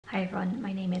Hi everyone,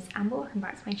 my name is Amber, welcome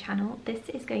back to my channel. This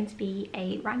is going to be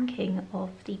a ranking of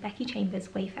the Becky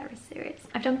Chambers Wayfarers series.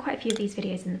 I've done quite a few of these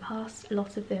videos in the past. A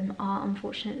lot of them are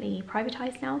unfortunately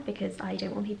privatised now because I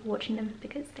don't want people watching them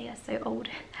because they are so old.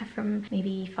 They're from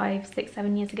maybe 5, 6,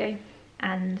 7 years ago.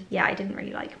 And yeah, I didn't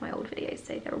really like my old videos,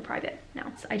 so they're all private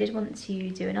now. So I did want to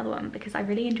do another one because I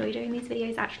really enjoy doing these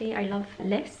videos. Actually, I love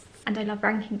lists and I love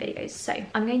ranking videos. So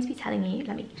I'm going to be telling you,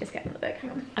 let me just get on the book,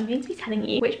 hang on. I'm going to be telling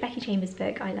you which Becky Chambers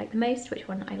book I like the most, which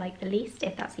one I like the least,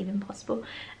 if that's even possible,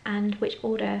 and which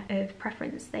order of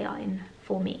preference they are in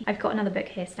for me. I've got another book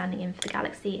here standing in for The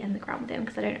Galaxy and The Ground Within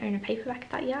because I don't own a paperback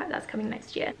of that yet. That's coming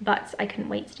next year, but I couldn't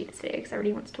wait to do this video because I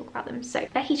really want to talk about them. So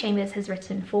Becky Chambers has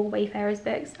written 4 Wayfarers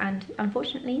books, and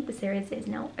unfortunately the series is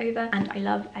now over, and I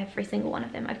love every single one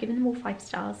of them. I've given them all 5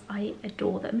 stars. I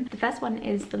adore them. The first one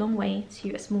is The Long Way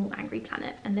to a Small Angry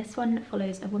Planet, and this one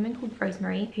follows a woman called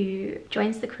Rosemary who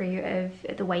joins the crew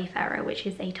of the Wayfarer, which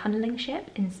is a tunneling ship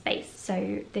in space.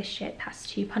 So this ship has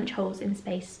to punch holes in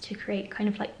space to create kind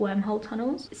of like wormhole tunnels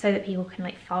so that people can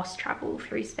like fast travel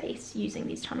through space using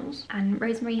these tunnels. And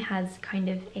Rosemary has kind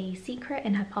of a secret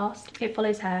in her past. It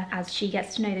follows her as she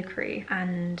gets to know the crew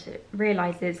and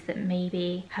realizes that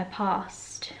maybe her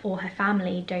past or her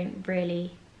family don't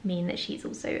really mean that she's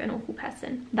also an awful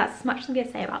person. That's as much as I'm going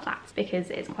to say about that because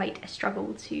it's quite a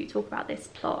struggle to talk about this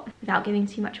plot without giving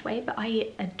too much away, but I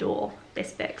adore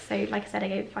this book. So like I said, I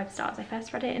gave it 5 stars. I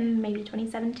first read it in maybe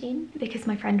 2017 because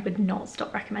my friend would not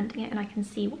stop recommending it, and I can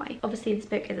see why. Obviously this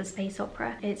book is a space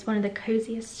opera. It's one of the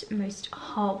coziest, most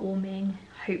heartwarming,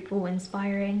 hopeful,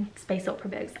 inspiring space opera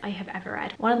books I have ever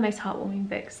read. One of the most heartwarming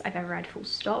books I've ever read, full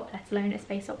stop, let alone a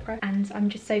space opera. And I'm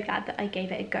just so glad that I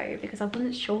gave it a go because I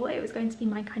wasn't sure it was going to be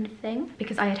my kind of thing,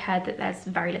 because I had heard that there's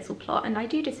very little plot, and I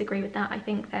do disagree with that. I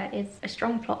think there is a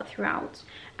strong plot throughout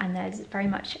and there's very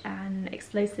much an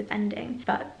explosive ending,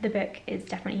 but the book is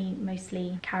definitely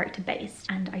mostly character based,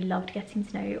 and I loved getting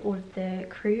to know all of the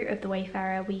crew of the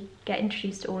Wayfarer. We get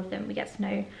introduced to all of them, we get to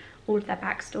know all of their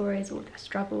backstories, all of their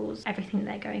struggles, everything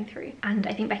they're going through. And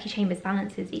I think Becky Chambers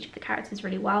balances each of the characters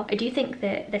really well. I do think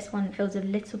that this one feels a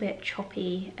little bit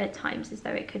choppy at times, as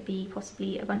though it could be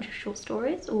possibly a bunch of short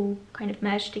stories all kind of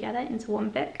merged together into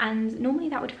one book. And normally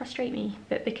that would frustrate me,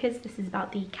 but because this is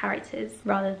about the characters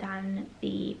rather than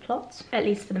the plot, at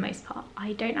least for the most part,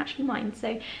 I don't actually mind.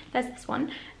 So there's this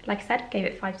one. Like I said, gave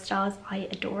it 5 stars. I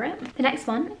adore it. The next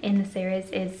one in the series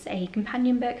is a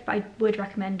companion book, but I would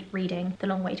recommend reading The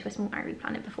Long Way to a Small Angry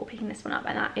Planet before picking this one up,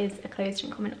 and that is A Closed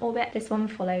and Common Orbit. This one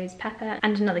follows Pepper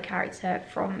and another character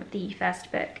from the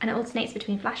first book, and it alternates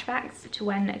between flashbacks to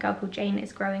when a girl called Jane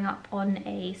is growing up on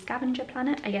a scavenger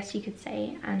planet, I guess you could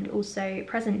say, and also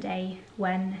present day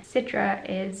when Sidra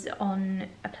is on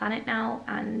a planet now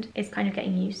and is kind of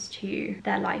getting used to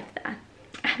their life there.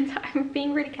 And I'm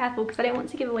being really careful because I don't want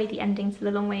to give away the ending to The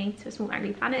Long Way to a Small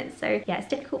Angry Planet, so yeah, it's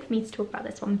difficult for me to talk about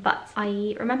this one. But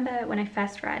I remember when I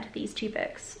first read these 2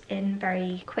 books in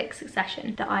very quick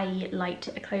succession that I liked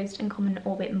A Closed and Common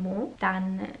Orbit more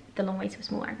than The Long Way to a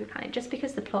Small Angry Planet, just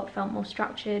because the plot felt more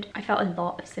structured. I felt a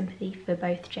lot of sympathy for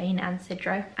both Jane and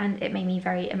Sidra, and it made me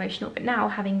very emotional. But now,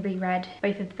 having reread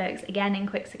both of the books again in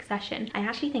quick succession, I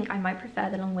actually think I might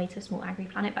prefer The Long Way to a Small Angry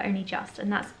Planet, but only just,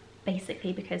 and that's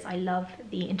basically because I love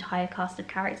the entire cast of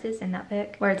characters in that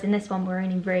book, whereas in this one we're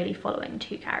only really following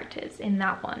 2 characters. In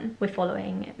that one we're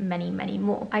following many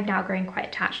more. I've now grown quite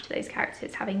attached to those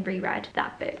characters having reread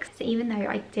that book. So even though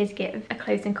I did give A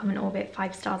Closed and Common Orbit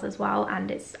 5 stars as well,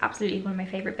 and it's absolutely one of my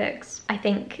favourite books, I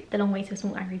think The Long Way to a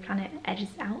Small Angry Planet edges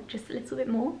out just a little bit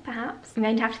more, perhaps. I'm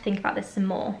going to have to think about this some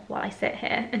more while I sit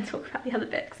here and talk about the other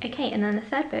books. Okay, and then the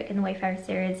third book in the Wayfarer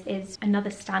series is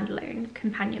another standalone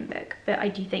companion book, but I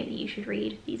do think that you should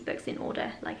read these books in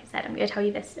order. Like I said, I'm going to tell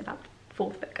you this about the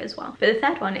 4th book as well. But the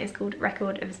 3rd one is called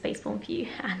Record of a Spaceborne Few,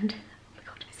 and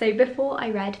so before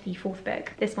I read the 4th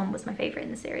book, this one was my favourite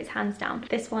in the series, hands down.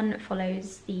 This one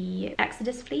follows the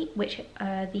Exodus fleet, which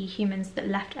are the humans that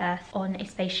left Earth on a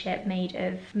spaceship made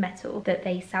of metal that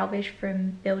they salvaged from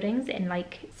buildings in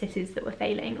like cities that were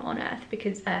failing on Earth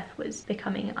because Earth was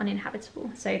becoming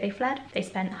uninhabitable. So they fled. They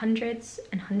spent hundreds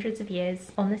and hundreds of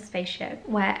years on this spaceship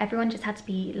where everyone just had to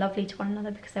be lovely to one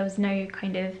another because there was no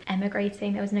kind of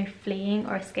emigrating, there was no fleeing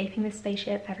or escaping this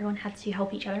spaceship. Everyone had to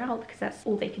help each other out because that's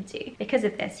all they could do. Because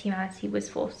of this, humanity was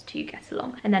forced to get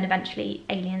along, and then eventually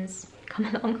aliens come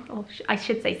along, or I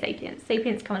should say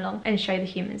sapiens come along and show the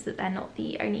humans that they're not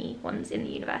the only ones in the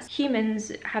universe.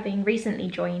 Humans, having recently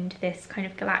joined this kind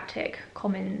of galactic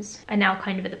commons, are now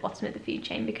kind of at the bottom of the food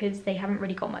chain because they haven't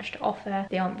really got much to offer.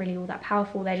 They aren't really all that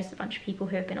powerful. They're just a bunch of people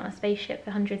who have been on a spaceship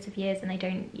for hundreds of years, and they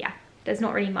don't, yeah, there's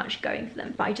not really much going for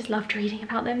them, but I just loved reading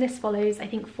about them. This follows, I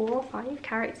think, 4 or 5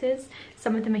 characters.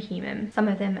 Some of them are human, some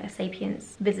of them are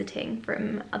sapients visiting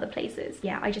from other places.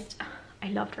 Yeah, I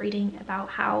loved reading about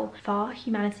how far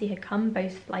humanity had come,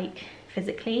 both like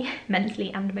physically,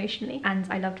 mentally and emotionally, and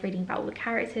I loved reading about all the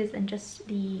characters and just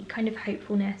the kind of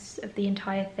hopefulness of the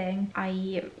entire thing.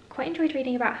 I quite enjoyed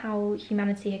reading about how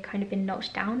humanity had kind of been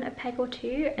knocked down a peg or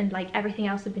two, and like everything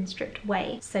else had been stripped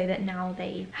away, so that now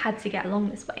they had to get along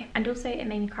this way. And also it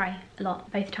made me cry a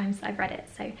lot both times that I've read it.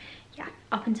 So yeah,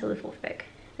 up until the 4th book,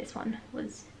 this one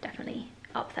was definitely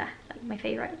up there, like my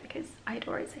favourite, because I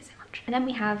adore it so much. And then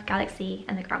we have Galaxy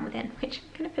and the Ground Within, which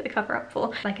I'm gonna put the cover up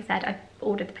for. Like I said, I've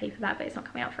ordered the paperback, but it's not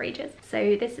coming out for ages.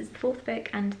 So this is the 4th book,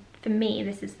 and for me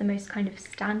this is the most kind of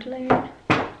standalone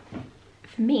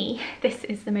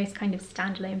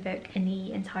book in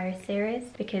the entire series,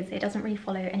 because it doesn't really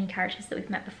follow any characters that we've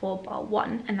met before bar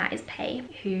one, and that is Pei,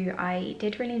 who I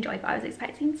did really enjoy, but I was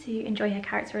expecting to enjoy her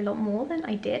character a lot more than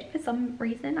I did for some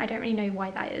reason. I don't really know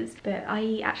why that is, but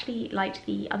I actually liked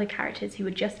the other characters who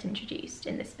were just introduced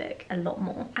in this book a lot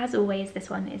more. As always, this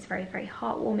one is very, very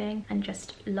heartwarming and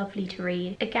just lovely to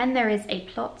read. Again, there is a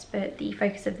plot, but the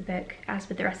focus of the book, as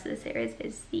with the rest of the series,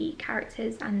 is the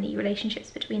characters and the relationships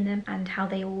between them and how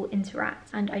they all interact.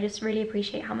 And I just really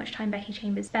appreciate how much time Becky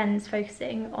Chambers spends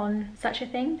focusing on such a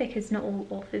thing, because not all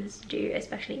authors do,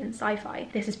 especially in sci-fi.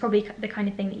 This is probably the kind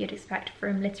of thing that you'd expect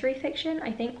from literary fiction,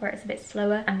 I think, where it's a bit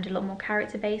slower and a lot more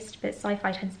character based, but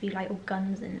sci-fi tends to be like all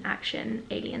guns and action,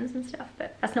 aliens and stuff,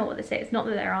 but that's not what this is. Not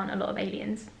that there aren't a lot of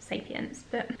aliens, sapiens,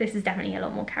 but this is definitely a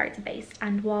lot more character based.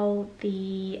 And while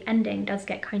the ending does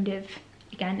get kind of,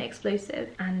 again, explosive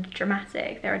and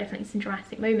dramatic, there are definitely some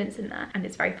dramatic moments in there, and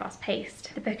it's very fast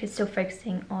paced, the book is still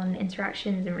focusing on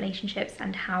interactions and relationships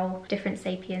and how different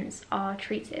sapients are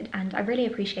treated. And I really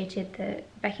appreciated that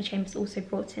Becky Chambers also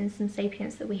brought in some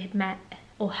sapients that we had met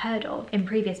or heard of in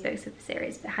previous books of the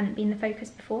series but hadn't been the focus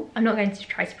before. I'm not going to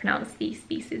try to pronounce these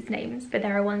species names, but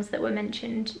there are ones that were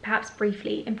mentioned perhaps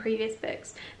briefly in previous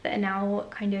books that are now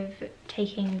kind of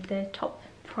taking the top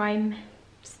prime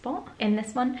spot in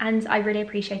this one. And I really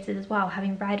appreciated as well,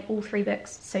 having read all 3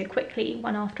 books so quickly,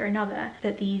 one after another,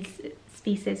 that these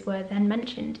species were then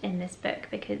mentioned in this book,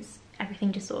 because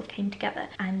everything just sort of came together.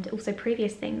 And also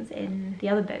previous things in the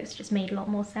other books just made a lot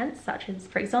more sense, such as,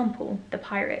 for example, the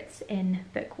pirates in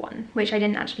book 1, which I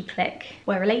didn't actually click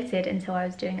were related until I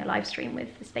was doing a live stream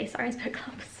with the Space Sirens book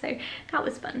club, so that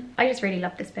was fun. I just really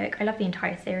love this book. I love the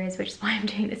entire series, which is why I'm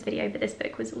doing this video, but this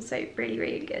book was also really,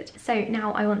 really good. So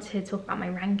now I want to talk about my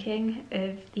ranking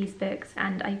of these books,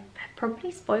 and I probably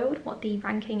spoiled what the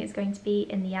ranking is going to be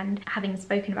in the end, having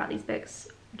spoken about these books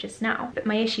just now. But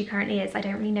my issue currently is I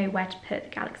don't really know where to put the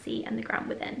Galaxy and the Ground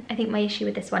Within. I think my issue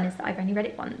with this one is that I've only read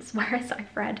it once, whereas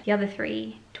I've read the other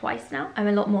 3 twice now. I'm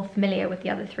a lot more familiar with the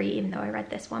other 3, even though I read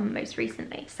this one most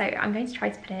recently. So I'm going to try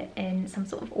to put it in some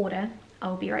sort of order.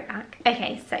 I'll be right back.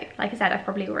 Okay, so like I said, I've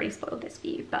probably already spoiled this for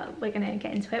you, but we're gonna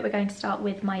get into it. We're going to start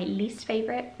with my least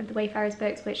favorite of the Wayfarers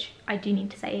books, which I do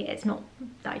need to say, it's not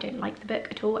that I don't like the book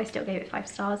at all. I still gave it 5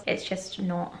 stars. It's just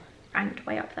not ranked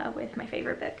way up there with my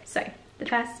favorite book. So the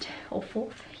first or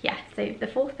 4th, yeah, so the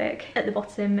 4th book at the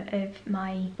bottom of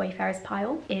my Wayfarers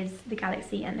pile is The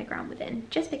Galaxy and the Ground Within.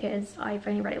 Just because I've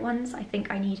only read it once, I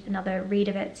think I need another read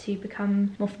of it to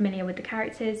become more familiar with the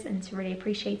characters and to really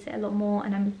appreciate it a lot more,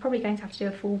 and I'm probably going to have to do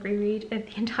a full reread of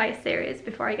the entire series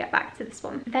before I get back to this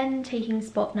one. Then taking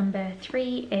spot number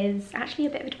 3 is actually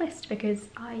a bit of a twist, because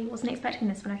I wasn't expecting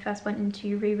this when I first went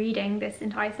into rereading this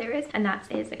entire series, and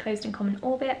that is A Closed and Common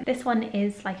Orbit. This one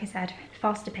is, like I said,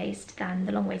 faster paced than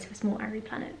The Long Way to a Small Airy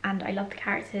Planet, and I love the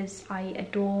characters. I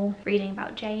adore reading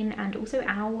about Jane and also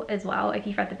Al as well. If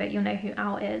you've read the book, you'll know who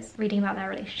Al is. Reading about their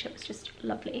relationship was just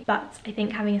lovely, but I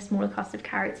think having a smaller cast of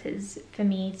characters for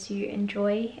me to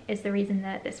enjoy is the reason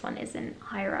that this one isn't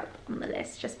higher up on the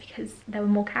list, just because there were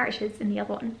more characters in the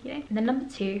other one, you know. And then number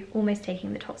 2, almost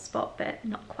taking the top spot but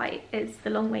not quite, is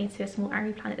The Long Way to a Small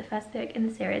Airy Planet, the first book in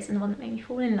the series and the one that made me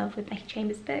fall in love with Becky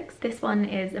Chambers books. This one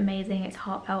is amazing. It's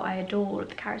heartfelt. I adore all of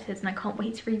the characters, and I can't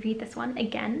wait to reread this one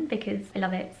again because I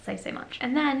love it so much.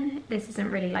 And then this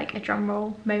isn't really like a drum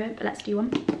roll moment, but let's do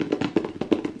one.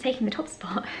 Taking the top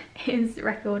spot is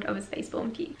Record of a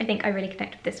Spaceborne Feud. I think I really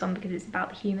connect with this one because it's about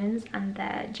the humans and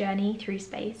their journey through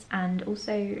space, and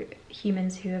also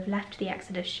humans who have left the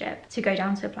Exodus ship to go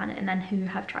down to a planet and then who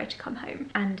have tried to come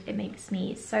home. And it makes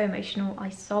me so emotional. I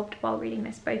sobbed while reading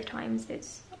this both times.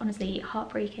 It's honestly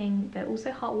heartbreaking, but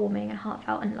also heartwarming and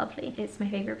heartfelt and lovely. It's my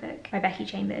favourite book by Becky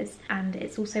Chambers, and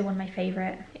it's also one of my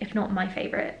favourite, if not my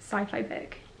favourite, sci-fi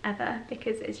book ever,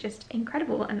 because it's just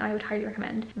incredible, and I would highly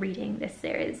recommend reading this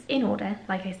series in order,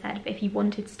 like I said. But if you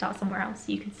wanted to start somewhere else,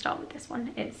 you could start with this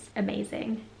one. It's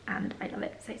amazing and I love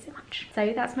it so much.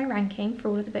 So that's my ranking for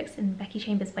all of the books in Becky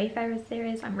Chambers' Wayfarers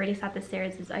series. I'm really sad this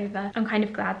series is over. I'm kind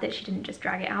of glad that she didn't just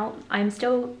drag it out. I'm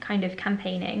still kind of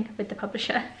campaigning with the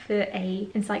publisher for a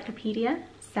encyclopedia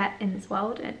set in this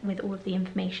world with all of the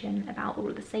information about all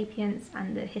of the sapients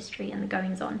and the history and the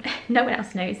goings on. No one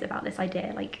else knows about this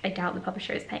idea. Like, I doubt the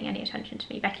publisher is paying any attention to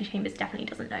me. Becky Chambers definitely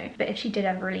doesn't know. But if she did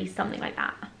ever release something like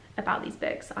that about these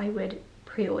books, I would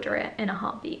pre-order it in a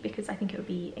heartbeat, because I think it would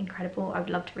be incredible. I would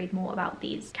love to read more about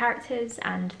these characters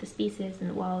and the species and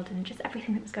the world and just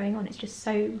everything that was going on. It's just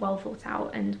so well thought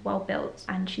out and well built,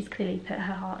 and she's clearly put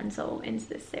her heart and soul into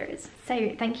this series.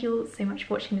 So thank you all so much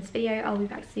for watching this video. I'll be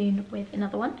back soon with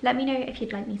another one. Let me know if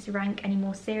you'd like me to rank any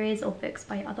more series or books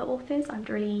by other authors. I would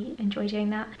really enjoy doing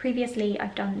that. Previously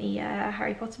I've done the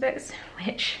Harry Potter books,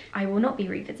 which I will not be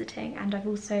revisiting, and I've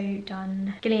also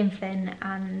done Gillian Flynn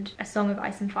and A Song of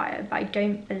Ice and Fire, but I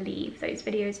don't believe those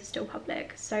videos are still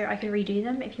public, so I could redo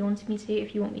them if you wanted me to.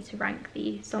 If you want me to rank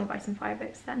the Song of Ice and Fire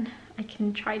books, then I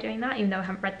can try doing that, even though I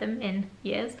haven't read them in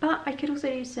years. But I could also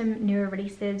do some newer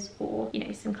releases, or, you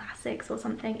know, some classics or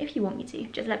something. If you want me to,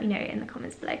 just let me know in the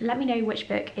comments below. Let me know which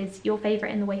book is your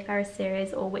favourite in the Wayfarers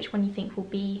series, or which one you think will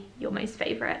be your most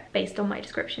favourite based on my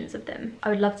descriptions of them. I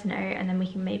would love to know, and then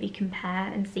we can maybe compare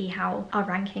and see how our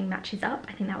ranking matches up.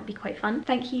 I think that would be quite fun.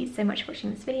 Thank you so much for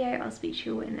watching this video. I'll speak to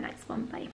you all in the next one.